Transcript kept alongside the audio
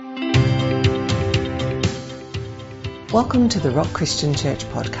Welcome to the Rock Christian Church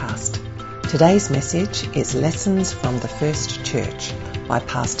podcast. Today's message is Lessons from the First Church by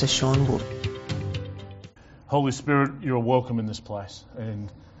Pastor Sean Wood. Holy Spirit, you're welcome in this place,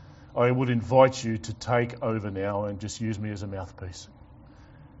 and I would invite you to take over now and just use me as a mouthpiece.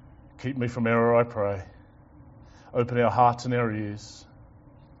 Keep me from error, I pray. Open our hearts and our ears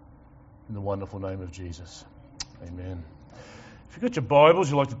in the wonderful name of Jesus. Amen. If you've got your Bibles,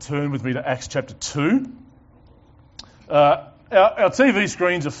 you'd like to turn with me to Acts chapter 2. Our TV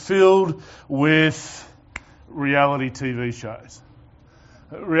screens are filled with reality TV shows.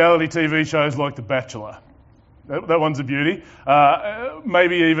 Reality TV shows like The Bachelor. That one's a beauty.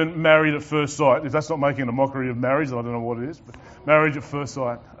 Maybe even Married at First Sight. If that's not making a mockery of marriage, I don't know what it is. But Marriage at First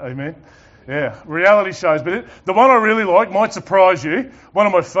Sight. Amen. Yeah, reality shows. But the one I really like might surprise you. One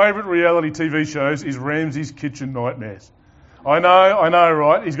of my favourite reality TV shows is Ramsay's Kitchen Nightmares. I know,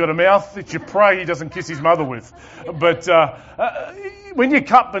 right? He's got a mouth that you pray he doesn't kiss his mother with. But when you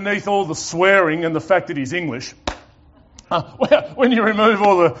cut beneath all the swearing and the fact that he's English, when you remove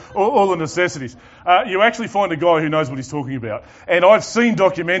all the necessities, you actually find a guy who knows what he's talking about. And I've seen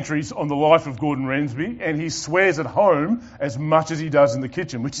documentaries on the life of Gordon Ramsay, and he swears at home as much as he does in the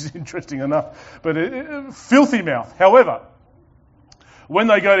kitchen, which is interesting enough. But filthy mouth. However, when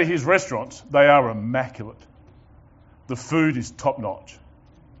they go to his restaurants, they are immaculate. The food is top-notch.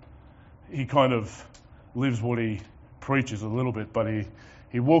 He kind of lives what he preaches a little bit, but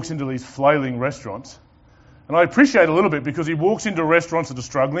he walks into these flailing restaurants. And I appreciate it a little bit because he walks into restaurants that are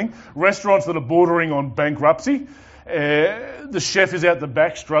struggling, restaurants that are bordering on bankruptcy. The chef is out the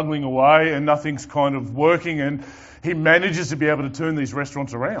back struggling away and nothing's kind of working, and he manages to be able to turn these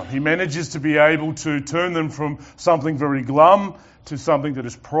restaurants around. He manages to be able to turn them from something very glum to something that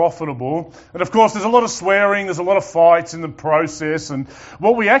is profitable. And of course, there's a lot of swearing, there's a lot of fights in the process. And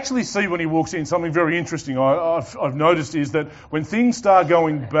what we actually see when he walks in, something very interesting I've noticed, is that when things start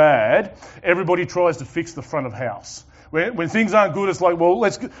going bad, everybody tries to fix the front of house. When things aren't good, it's like, well,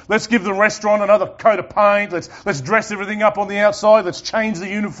 let's give the restaurant another coat of paint. Let's dress everything up on the outside. Let's change the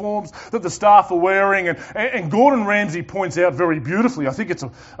uniforms that the staff are wearing. And Gordon Ramsay points out very beautifully, I think it's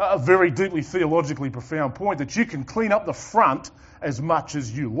a very deeply theologically profound point, that you can clean up the front as much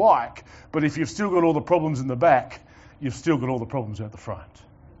as you like, but if you've still got all the problems in the back, you've still got all the problems out the front.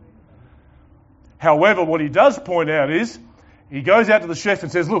 However, what he does point out is, he goes out to the chef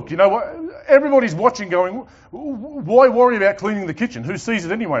and says, look, you know what, everybody's watching going, why worry about cleaning the kitchen? Who sees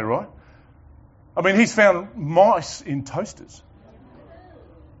it anyway, right? I mean, he's found mice in toasters.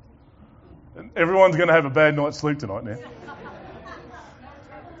 And everyone's going to have a bad night's sleep tonight now.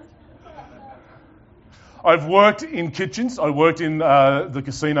 I've worked in kitchens. I worked in the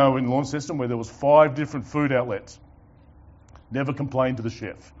casino in Launceston where there was 5 different food outlets. Never complained to the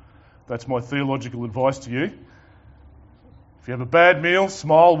chef. That's my theological advice to you. If you have a bad meal,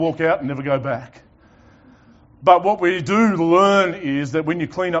 smile, walk out and never go back. But what we do learn is that when you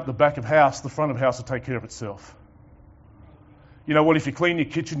clean up the back of house, the front of house will take care of itself. You know what, if you clean your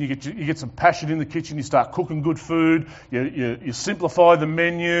kitchen, you get some passion in the kitchen, you start cooking good food, you simplify the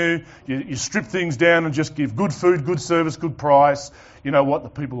menu, you strip things down and just give good food, good service, good price. You know what, the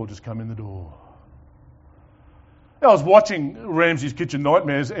people will just come in the door. I was watching Ramsay's Kitchen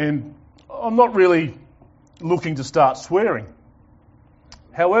Nightmares and I'm not really looking to start swearing.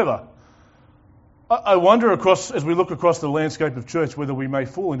 However, I wonder as we look across the landscape of church whether we may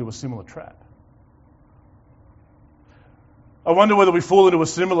fall into a similar trap. I wonder whether we fall into a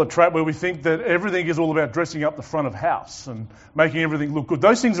similar trap where we think that everything is all about dressing up the front of house and making everything look good.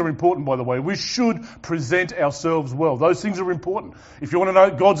 Those things are important, by the way. We should present ourselves well. Those things are important. If you want to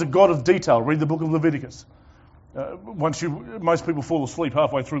know, God's a God of detail. Read the book of Leviticus. Most people fall asleep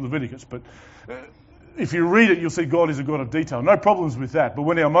halfway through Leviticus, but if you read it, you'll see God is a God of detail. No problems with that. But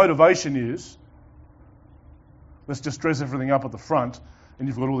when our motivation is, let's just dress everything up at the front, and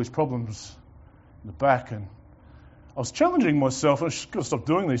you've got all these problems in the back. And I was challenging myself, and I've got to stop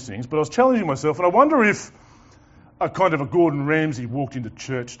doing these things, but I was challenging myself, and I wonder if a kind of a Gordon Ramsay walked into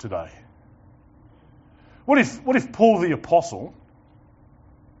church today. What if Paul the Apostle,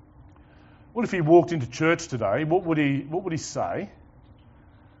 what if he walked into church today? What would he say?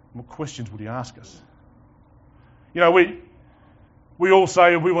 What questions would he ask us? You know, we all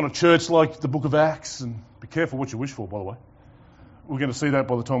say we want a church like the book of Acts, and be careful what you wish for, by the way. We're going to see that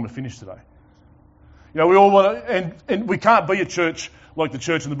by the time we finish today. You know, we all want to, and we can't be a church like the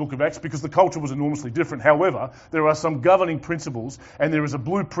church in the book of Acts because the culture was enormously different. However, there are some governing principles and there is a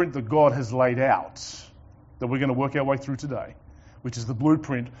blueprint that God has laid out that we're going to work our way through today, which is the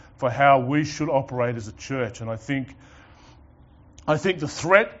blueprint for how we should operate as a church. And I think the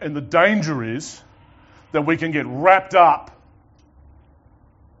threat and the danger is that we can get wrapped up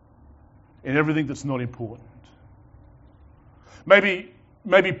in everything that's not important.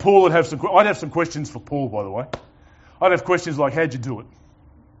 Maybe Paul would have some... I'd have some questions for Paul, by the way. I'd have questions like, how'd you do it?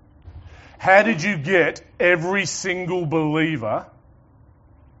 How did you get every single believer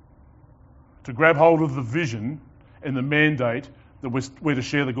to grab hold of the vision and the mandate that we're to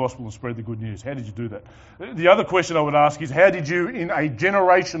share the gospel and spread the good news? How did you do that? The other question I would ask is, how did you, in a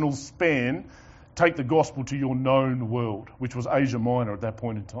generational span, take the gospel to your known world, which was Asia Minor at that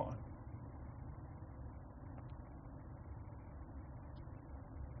point in time?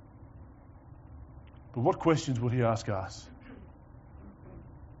 But what questions would he ask us?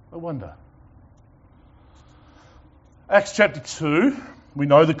 I wonder. Acts chapter 2, we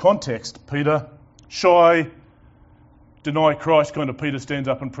know the context. Peter, shy, deny Christ kind of Peter, stands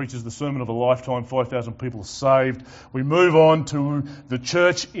up and preaches the sermon of a lifetime. 5,000 people are saved. We move on to the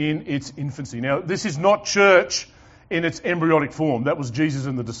church in its infancy. Now, this is not church in its embryonic form. That was Jesus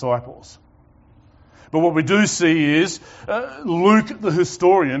and the disciples. But what we do see is Luke, the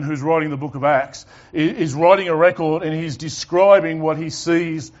historian who's writing the book of Acts, is writing a record, and he's describing what he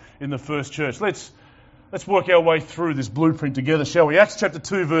sees in the first church. Let's work our way through this blueprint together, shall we? Acts chapter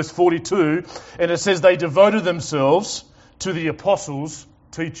 2, verse 42, and it says they devoted themselves to the apostles'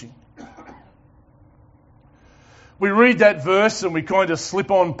 teaching. We read that verse and we kind of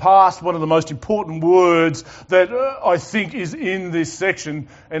slip on past one of the most important words that I think is in this section,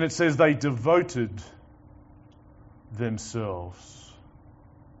 and it says they devoted themselves.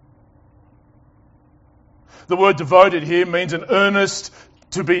 The word devoted here means an earnest,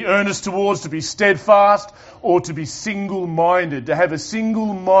 to be earnest towards, to be steadfast, or to be single-minded, to have a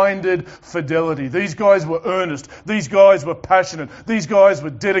single-minded fidelity. These guys were earnest. These guys were passionate. These guys were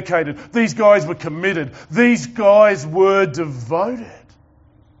dedicated. These guys were committed. These guys were devoted.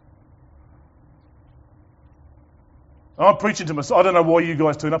 I'm preaching to myself. I don't know why you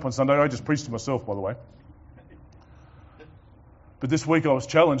guys turn up on Sunday. I just preach to myself, by the way. But this week I was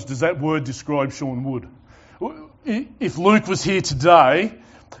challenged. Does that word describe Sean Wood? If Luke was here today,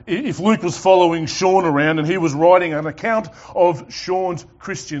 if Luke was following Sean around and he was writing an account of Sean's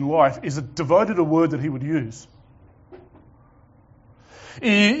Christian life, is it devoted a word that he would use?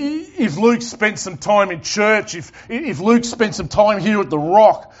 If Luke spent some time in church, if Luke spent some time here at the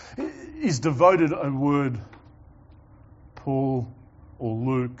Rock, is devoted a word Paul or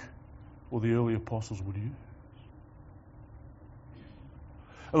Luke or the early apostles would use?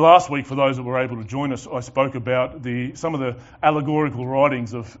 Last week, for those that were able to join us, I spoke about some of the allegorical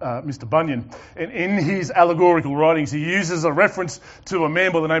writings of Mr. Bunyan. And in his allegorical writings, he uses a reference to a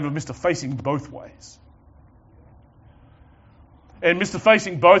man by the name of Mr. Facing Both Ways. And Mr.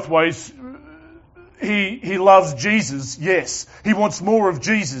 Facing Both Ways, he loves Jesus, yes. He wants more of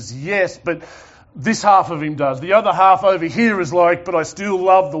Jesus, yes, but this half of him does. The other half over here is like, but I still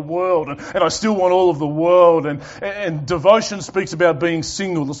love the world and I still want all of the world. And devotion speaks about being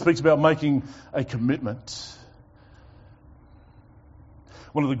single. It speaks about making a commitment.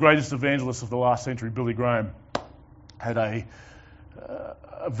 One of the greatest evangelists of the last century, Billy Graham, had a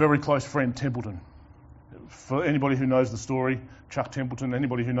very close friend, Templeton. For anybody who knows the story, Chuck Templeton,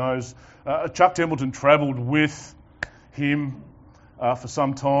 anybody who knows, Chuck Templeton travelled with him for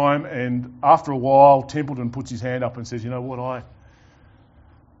some time, and after a while, Templeton puts his hand up and says, you know what,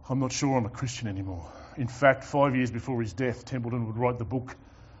 I'm not sure I'm a Christian anymore. In fact, 5 years before his death, Templeton would write the book,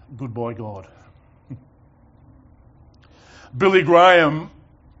 Goodbye God. Billy Graham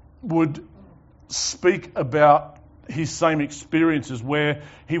would speak about his same experiences where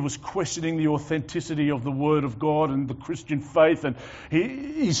he was questioning the authenticity of the Word of God and the Christian faith, and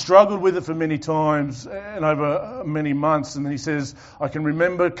he struggled with it for many times and over many months. And then he says, I can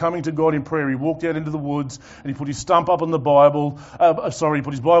remember coming to God in prayer. He walked out into the woods and he put his stump up on the Bible. He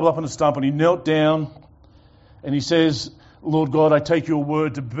put his Bible up on the stump and he knelt down and he says, Lord God, I take your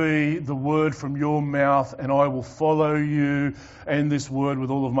word to be the word from your mouth, and I will follow you and this word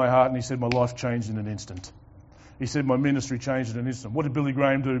with all of my heart. And he said, my life changed in an instant. He said, my ministry changed in an instant. What did Billy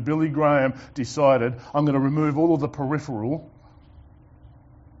Graham do? Billy Graham decided, I'm going to remove all of the peripheral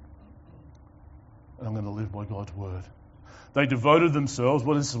and I'm going to live by God's word. They devoted themselves,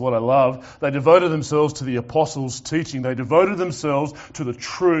 well, this is what I love, they devoted themselves to the apostles' teaching. They devoted themselves to the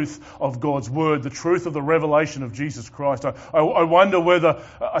truth of God's word, the truth of the revelation of Jesus Christ. I wonder whether,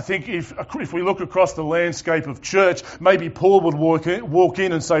 I think if we look across the landscape of church, maybe Paul would walk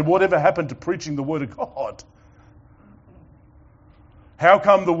in and say, whatever happened to preaching the word of God? How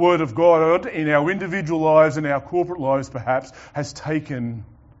come the word of God in our individual lives and our corporate lives perhaps has taken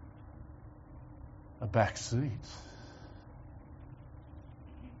a back seat?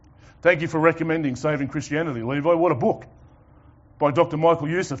 Thank you for recommending Saving Christianity, Levi. What a book by Dr. Michael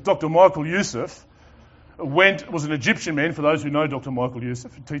Youssef. Dr. Michael Youssef was an Egyptian man, for those who know Dr. Michael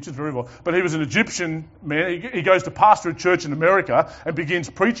Youssef. He teaches very well. But he was an Egyptian man. He goes to pastor a church in America and begins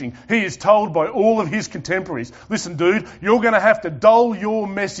preaching. He is told by all of his contemporaries, listen, dude, you're going to have to dull your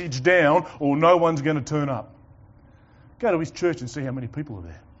message down or no one's going to turn up. Go to his church and see how many people are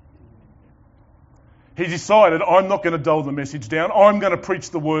there. He decided, I'm not going to dull the message down. I'm going to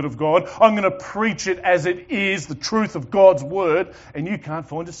preach the Word of God. I'm going to preach it as it is, the truth of God's Word, and you can't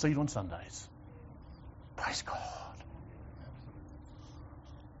find a seat on Sundays. Praise God.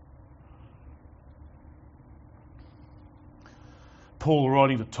 Paul,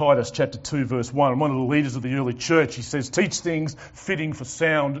 writing to Titus chapter 2 verse 1, one of the leaders of the early church, he says, teach things fitting for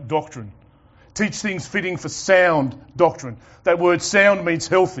sound doctrine. Teach things fitting for sound doctrine. That word sound means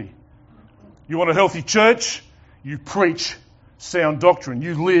healthy. You want a healthy church? You preach sound doctrine.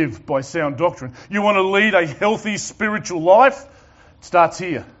 You live by sound doctrine. You want to lead a healthy spiritual life? It starts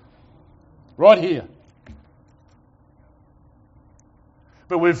here. Right here.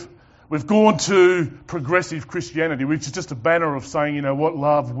 But we've gone to progressive Christianity, which is just a banner of saying, you know what,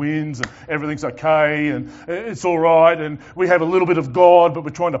 love wins and everything's okay and it's all right and we have a little bit of God, but we're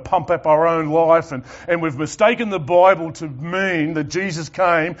trying to pump up our own life. And we've mistaken the Bible to mean that Jesus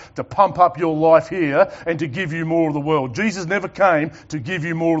came to pump up your life here and to give you more of the world. Jesus never came to give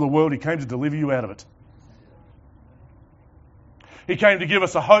you more of the world. He came to deliver you out of it. He came to give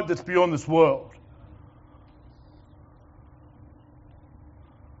us a hope that's beyond this world.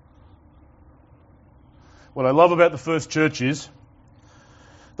 What I love about the first church is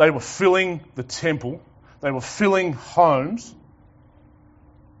they were filling the temple. They were filling homes.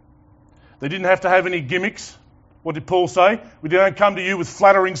 They didn't have to have any gimmicks. What did Paul say? We don't come to you with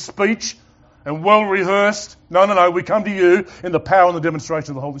flattering speech and well rehearsed. No. We come to you in the power and the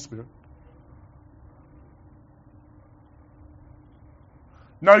demonstration of the Holy Spirit.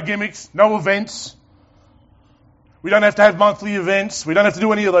 No gimmicks, no events. We don't have to have monthly events. We don't have to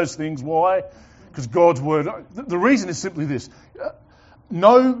do any of those things. Why? Because God's Word... The reason is simply this.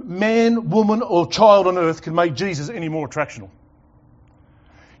 No man, woman or child on earth can make Jesus any more attractional.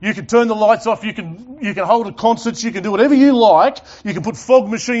 You can turn the lights off, you can hold a concert, you can do whatever you like. You can put fog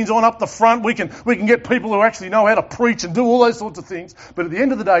machines on up the front. We can get people who actually know how to preach and do all those sorts of things. But at the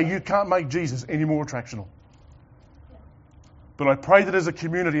end of the day, you can't make Jesus any more attractional. But I pray that as a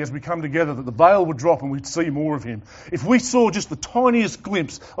community, as we come together, that the veil would drop and we'd see more of Him. If we saw just the tiniest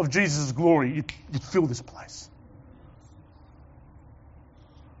glimpse of Jesus' glory, you'd fill this place.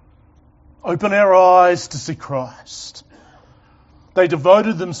 Open our eyes to see Christ. They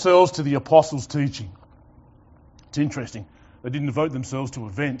devoted themselves to the apostles' teaching. It's interesting. They didn't devote themselves to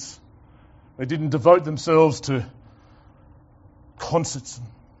events. They didn't devote themselves to concerts and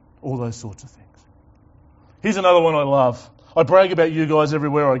all those sorts of things. Here's another one I love. I brag about you guys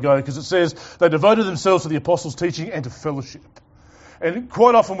everywhere I go because it says they devoted themselves to the apostles' teaching and to fellowship. And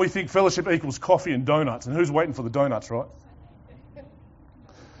quite often we think fellowship equals coffee and donuts. And who's waiting for the donuts, right?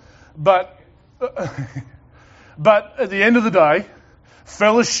 But at the end of the day,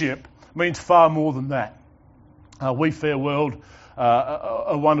 fellowship means far more than that. We farewelled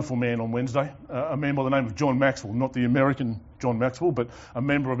a wonderful man on Wednesday, a man by the name of John Maxwell, not the American John Maxwell, but a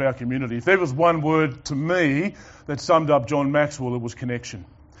member of our community. If there was one word to me that summed up John Maxwell, it was connection.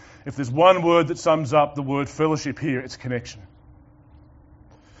 If there's one word that sums up the word fellowship here, it's connection.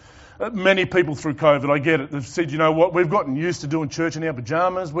 Many people through COVID, I get it, they've said, you know what, we've gotten used to doing church in our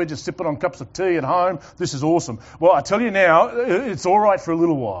pajamas, we're just sipping on cups of tea at home, this is awesome. Well, I tell you now, it's all right for a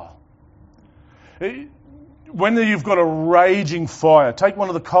little while. When you've got a raging fire, take one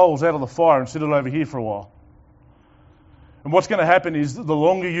of the coals out of the fire and sit it over here for a while. And what's going to happen is the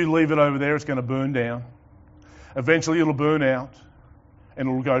longer you leave it over there, it's going to burn down. Eventually it'll burn out and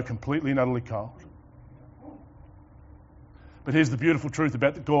it'll go completely and utterly cold. But here's the beautiful truth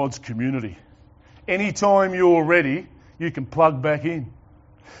about God's community. Anytime you're ready, you can plug back in.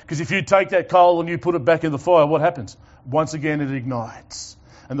 Because if you take that coal and you put it back in the fire, what happens? Once again it ignites.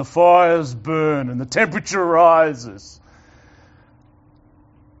 And the fires burn and the temperature rises.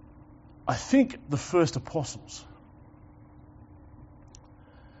 I think the first apostles,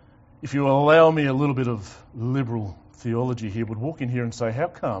 if you allow me a little bit of liberal theology here, would walk in here and say, how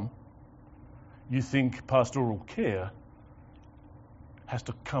come you think pastoral care has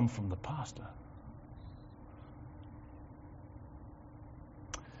to come from the pastor?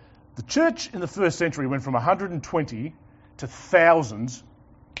 The church in the first century went from 120 to thousands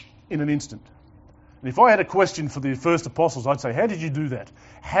in an instant. And if I had a question for the first apostles, I'd say, how did you do that?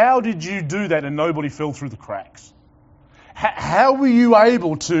 How did you do that and nobody fell through the cracks? How were you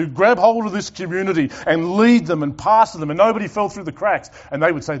able to grab hold of this community and lead them and pastor them and nobody fell through the cracks? And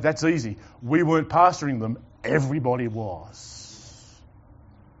they would say, that's easy. We weren't pastoring them. Everybody was.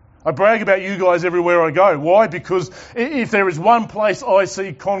 I brag about you guys everywhere I go. Why? Because if there is one place I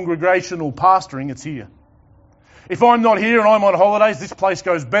see congregational pastoring, it's here. If I'm not here and I'm on holidays, this place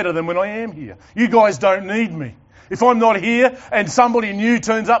goes better than when I am here. You guys don't need me. If I'm not here and somebody new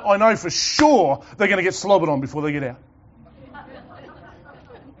turns up, I know for sure they're going to get slobbered on before they get out.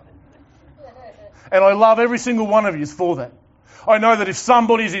 And I love every single one of you for that. I know that if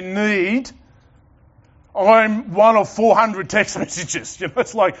somebody's in need, I'm one of 400 text messages. You know,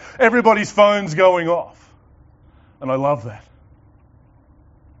 it's like everybody's phone's going off. And I love that.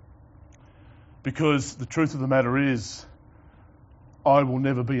 Because the truth of the matter is, I will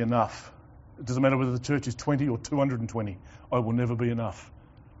never be enough. It doesn't matter whether the church is 20 or 220. I will never be enough.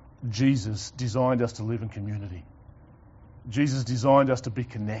 Jesus designed us to live in community. Jesus designed us to be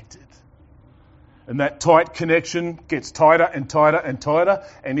connected. And that tight connection gets tighter and tighter and tighter,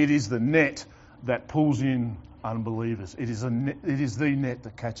 and it is the net that pulls in unbelievers. It is the net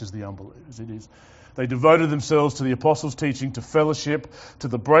that catches the unbelievers. It is. They devoted themselves to the apostles' teaching, to fellowship, to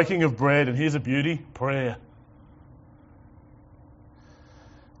the breaking of bread, and here's a beauty, prayer.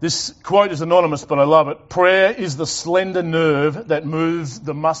 This quote is anonymous, but I love it. Prayer is the slender nerve that moves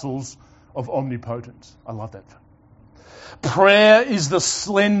the muscles of omnipotence. I love that. Prayer is the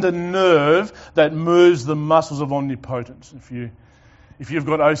slender nerve that moves the muscles of omnipotence. If you've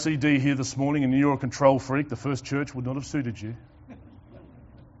got OCD here this morning and you're a control freak, the first church would not have suited you.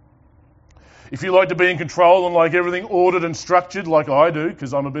 If you like to be in control and like everything ordered and structured like I do,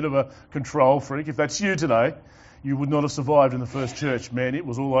 because I'm a bit of a control freak, if that's you today, you would not have survived in the first church. Man, it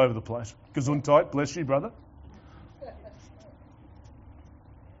was all over the place. Gesundheit, bless you, brother.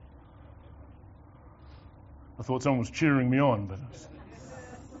 I thought someone was cheering me on, but...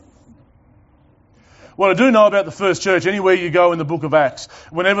 What I do know about the first church, anywhere you go in the book of Acts,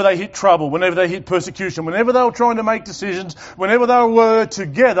 whenever they hit trouble, whenever they hit persecution, whenever they were trying to make decisions, whenever they were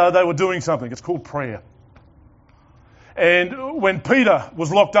together, they were doing something. It's called prayer. And when Peter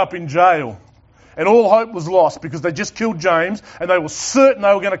was locked up in jail, and all hope was lost because they just killed James, and they were certain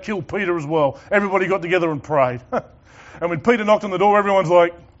they were going to kill Peter as well, everybody got together and prayed. And when Peter knocked on the door, everyone's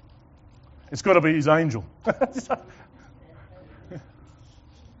like, it's got to be his angel.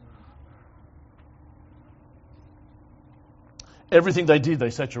 Everything they did, they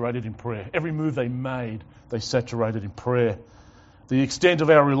saturated in prayer. Every move they made, they saturated in prayer. The extent of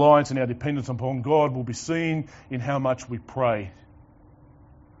our reliance and our dependence upon God will be seen in how much we pray.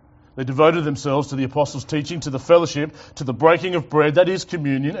 They devoted themselves to the apostles' teaching, to the fellowship, to the breaking of bread, that is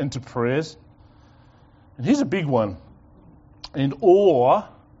communion, and to prayers. And here's a big one. And awe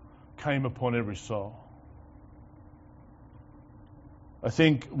came upon every soul. I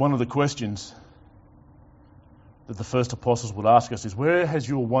think one of the questions that the first apostles would ask us is, where has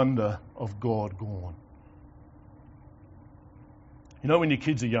your wonder of God gone? You know when your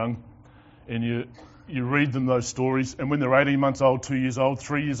kids are young and you read them those stories, and when they're 18 months old, 2 years old,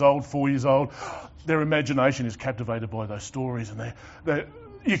 3 years old, 4 years old, their imagination is captivated by those stories, and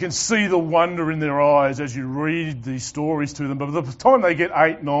you can see the wonder in their eyes as you read these stories to them. But by the time they get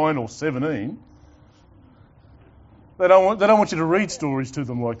 8, 9 or 17, they don't want you to read stories to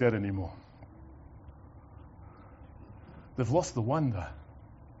them like that anymore. They've lost the wonder.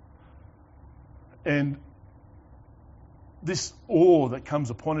 And this awe that comes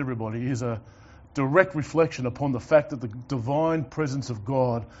upon everybody is a direct reflection upon the fact that the divine presence of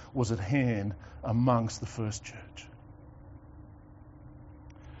God was at hand amongst the first church.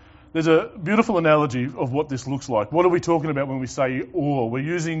 There's a beautiful analogy of what this looks like. What are we talking about when we say awe? We're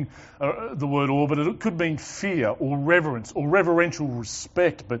using the word awe, but it could mean fear or reverence or reverential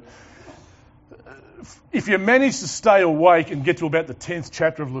respect. But if you manage to stay awake and get to about the 10th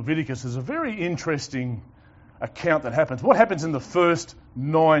chapter of Leviticus, there's a very interesting account that happens. What happens in the first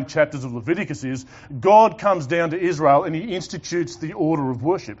 9 chapters of Leviticus is God comes down to Israel and he institutes the order of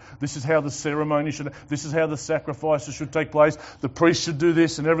worship. This is how the ceremony should, this is how the sacrifices should take place. The priest should do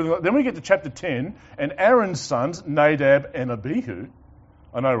this and everything. Then we get to chapter 10 and Aaron's sons, Nadab and Abihu.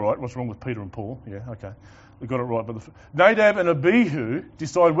 I know, right? What's wrong with Peter and Paul? Yeah, okay. We got it right. But Nadab and Abihu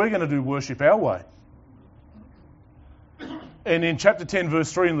decide we're going to do worship our way. And in chapter 10,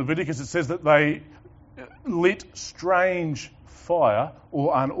 verse 3 in Leviticus, it says that they lit strange fire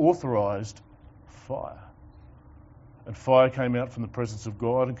or unauthorized fire. And fire came out from the presence of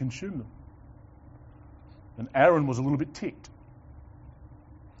God and consumed them. And Aaron was a little bit ticked.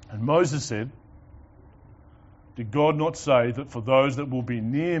 And Moses said, did God not say that for those that will be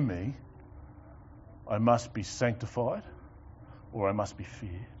near me, I must be sanctified? or I must be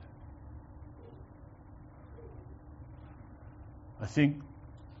feared. I think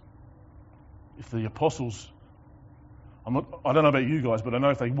if the apostles, I don't know about you guys, but I know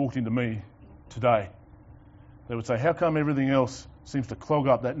if they walked into me today, they would say, how come everything else seems to clog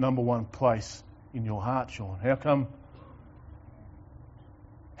up that number one place in your heart, Sean? How come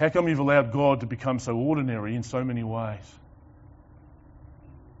you've allowed God to become so ordinary in so many ways?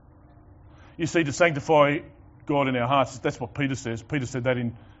 You see, to sanctify God in our hearts, that's what Peter says. Peter said that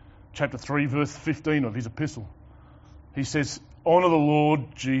in chapter 3, verse 15 of his epistle. He says, honour the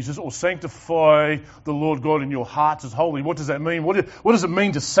Lord Jesus, or sanctify the Lord God in your hearts as holy. What does that mean? What does it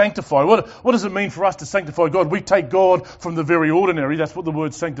mean to sanctify? What does it mean for us to sanctify God? We take God from the very ordinary, that's what the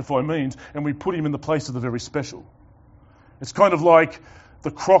word sanctify means, and we put him in the place of the very special. It's kind of like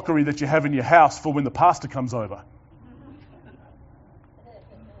the crockery that you have in your house for when the pastor comes over.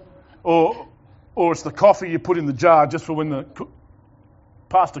 Or it's the coffee you put in the jar just for when the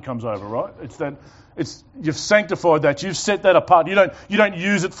pastor comes over, right? You've sanctified that. You've set that apart. You don't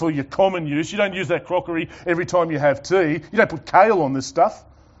use it for your common use. You don't use that crockery every time you have tea. You don't put kale on this stuff.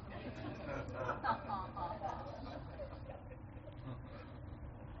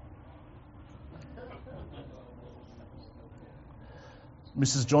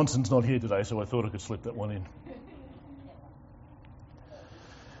 Mrs. Johnson's not here today, so I thought I could slip that one in.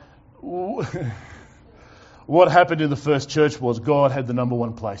 What happened in the first church was God had the number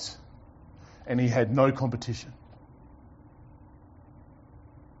one place, and he had no competition.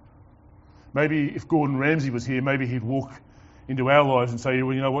 Maybe if Gordon Ramsay was here, maybe he'd walk into our lives and say,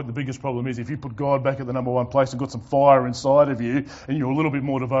 well, you know what, the biggest problem is if you put God back at the number one place and got some fire inside of you and you're a little bit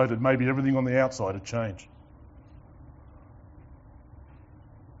more devoted, maybe everything on the outside would change.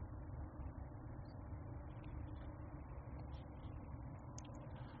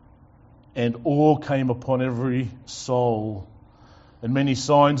 And awe came upon every soul, and many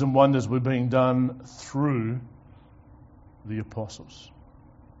signs and wonders were being done through the apostles.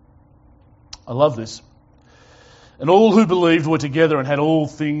 I love this. And all who believed were together and had all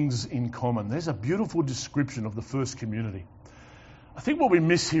things in common. There's a beautiful description of the first community. I think what we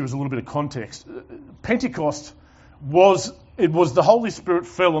miss here is a little bit of context. Pentecost was the Holy Spirit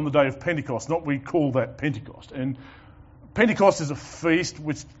fell on the day of Pentecost, not we call that Pentecost. And Pentecost is a feast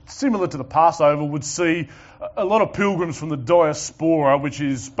which, similar to the Passover, would see a lot of pilgrims from the diaspora, which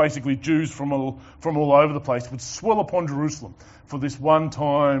is basically Jews from all over the place, would swell upon Jerusalem for this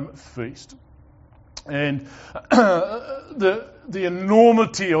one-time feast. And the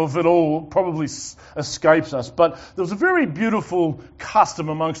enormity of it all probably escapes us. But there was a very beautiful custom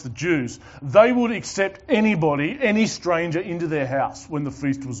amongst the Jews. They would accept anybody, any stranger, into their house when the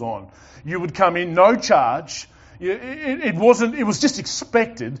feast was on. You would come in, no charge. It was just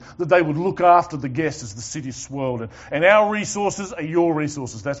expected that they would look after the guests as the city swirled. And our resources are your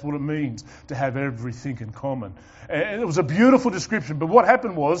resources. That's what it means to have everything in common. And it was a beautiful description. But what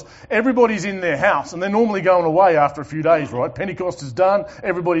happened was everybody's in their house and they're normally going away after a few days, right? Pentecost is done.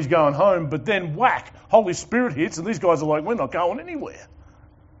 Everybody's going home. But then whack, Holy Spirit hits and these guys are like, we're not going anywhere.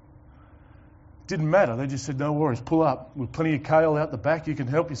 Didn't matter. They just said, no worries, pull up. With plenty of kale out the back. You can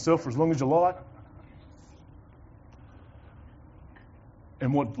help yourself for as long as you like.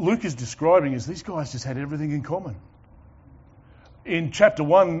 And what Luke is describing is these guys just had everything in common. In chapter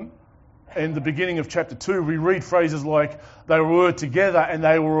 1 and the beginning of chapter 2, we read phrases like they were together and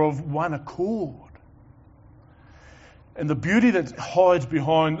they were of one accord. And the beauty that hides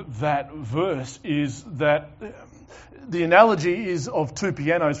behind that verse is that the analogy is of two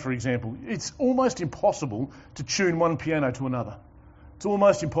pianos, for example. It's almost impossible to tune one piano to another. It's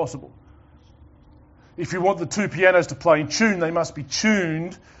almost impossible. If you want the two pianos to play in tune, they must be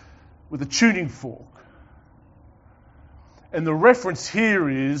tuned with a tuning fork. And the reference here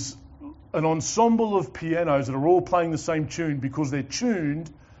is an ensemble of pianos that are all playing the same tune because they're tuned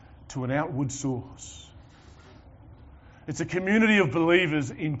to an outward source. It's a community of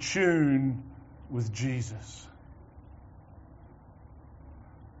believers in tune with Jesus.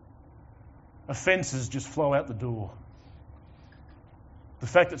 Offences just flow out the door. The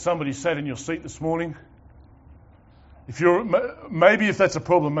fact that somebody sat in your seat this morning, if that's a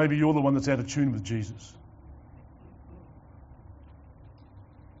problem, maybe you're the one that's out of tune with Jesus.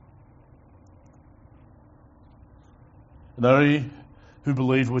 And they who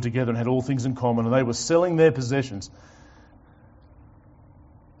believed were together and had all things in common, and they were selling their possessions.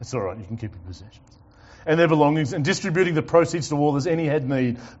 It's all right, you can keep your possessions. And their belongings, and distributing the proceeds to all as any had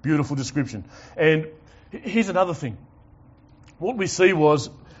need. Beautiful description. And here's another thing. What we see was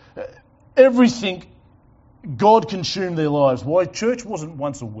everything God consumed their lives. Why? Church wasn't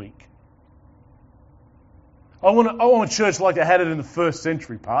once a week. I want a church like they had it in the first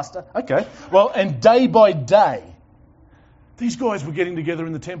century, Pastor. Okay. Well, and day by day, these guys were getting together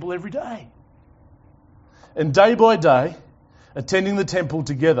in the temple every day. And day by day, attending the temple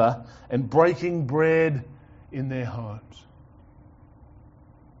together and breaking bread in their homes.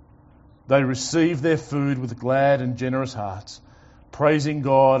 They received their food with glad and generous hearts, praising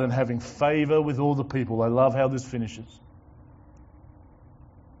God and having favour with all the people. I love how this finishes.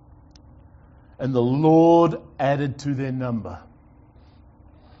 And the Lord added to their number.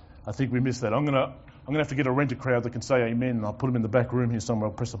 I think we missed that. I'm going to have to get a renter crowd that can say amen, and I'll put them in the back room here somewhere.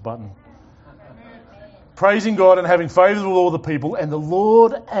 I'll press a button. Praising God and having favour with all the people, and the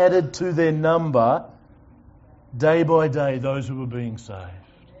Lord added to their number day by day those who were being saved.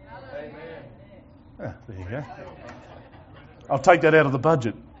 Amen. Ah, there you go. I'll take that out of the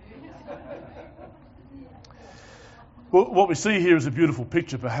budget. Well, what we see here is a beautiful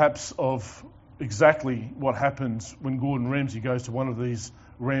picture, perhaps, of exactly what happens when Gordon Ramsay goes to one of these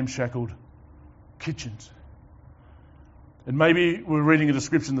ramshackled kitchens. And maybe we're reading a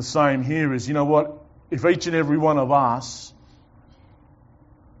description the same here is, you know what, if each and every one of us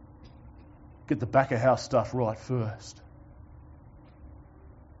get the back of house stuff right first,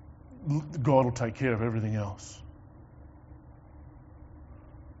 God will take care of everything else.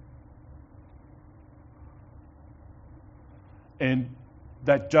 And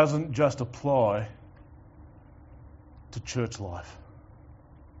that doesn't just apply to church life.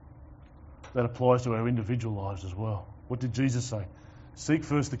 That applies to our individual lives as well. What did Jesus say? Seek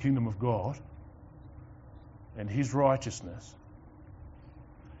first the kingdom of God and his righteousness,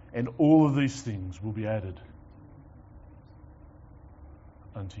 and all of these things will be added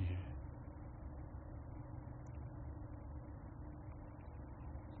unto you.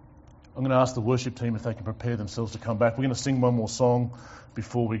 I'm going to ask the worship team if they can prepare themselves to come back. We're going to sing one more song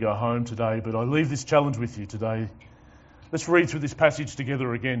before we go home today, but I leave this challenge with you today. Let's read through this passage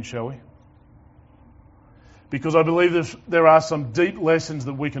together again, shall we? Because I believe there are some deep lessons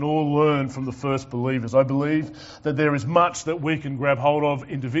that we can all learn from the first believers. I believe that there is much that we can grab hold of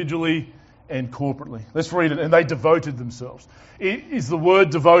individually and corporately. Let's read it. And they devoted themselves. Is the word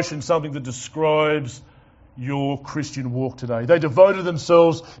devotion something that describes your Christian walk today? They devoted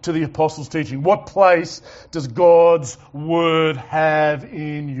themselves to the apostles' teaching. What place does God's word have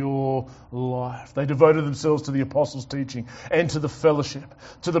in your life? They devoted themselves to the apostles' teaching and to the fellowship,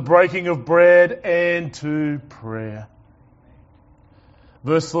 to the breaking of bread and to prayer.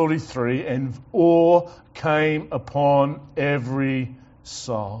 Verse 43, and awe came upon every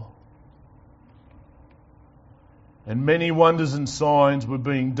soul. And many wonders and signs were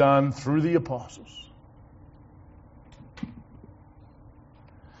being done through the apostles.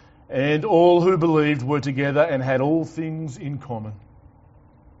 And all who believed were together and had all things in common.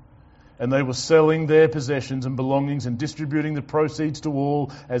 And they were selling their possessions and belongings and distributing the proceeds to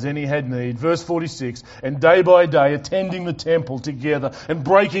all as any had need. Verse 46, and day by day attending the temple together and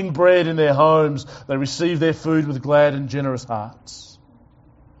breaking bread in their homes, they received their food with glad and generous hearts,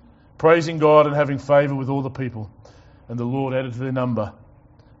 praising God and having favour with all the people. And the Lord added to their number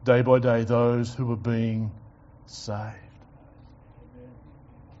day by day those who were being saved.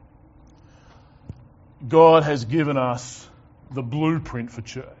 God has given us the blueprint for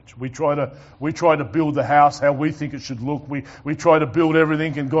church. We try to build the house how we think it should look. We try to build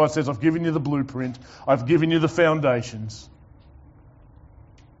everything, and God says, I've given you the blueprint. I've given you the foundations.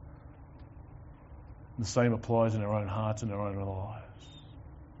 And the same applies in our own hearts and our own lives.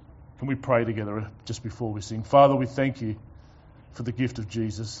 Can we pray together just before we sing? Father, we thank you for the gift of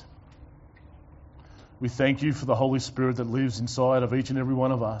Jesus. We thank you for the Holy Spirit that lives inside of each and every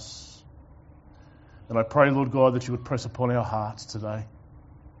one of us. And I pray, Lord God, that you would press upon our hearts today.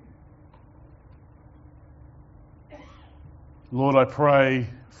 Lord, I pray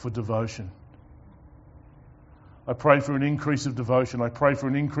for devotion. I pray for an increase of devotion. I pray for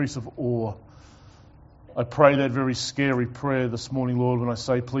an increase of awe. I pray that very scary prayer this morning, Lord, when I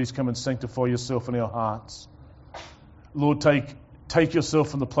say, please come and sanctify yourself in our hearts. Lord, take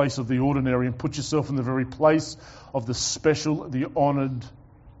yourself from the place of the ordinary and put yourself in the very place of the special, the honoured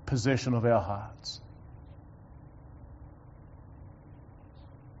possession of our hearts.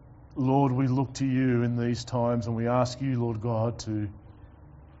 Lord, we look to you in these times and we ask you, Lord God, to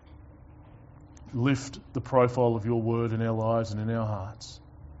lift the profile of your word in our lives and in our hearts.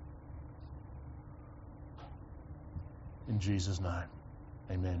 In Jesus' name,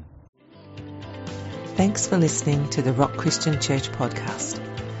 amen. Thanks for listening to the Rock Christian Church podcast.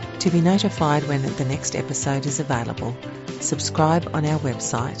 To be notified when the next episode is available, subscribe on our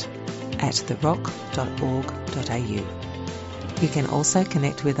website at therock.org.au. You can also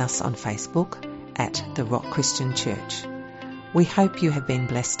connect with us on Facebook at the Rock Christian Church. We hope you have been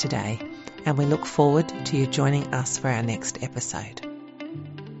blessed today, and we look forward to you joining us for our next episode.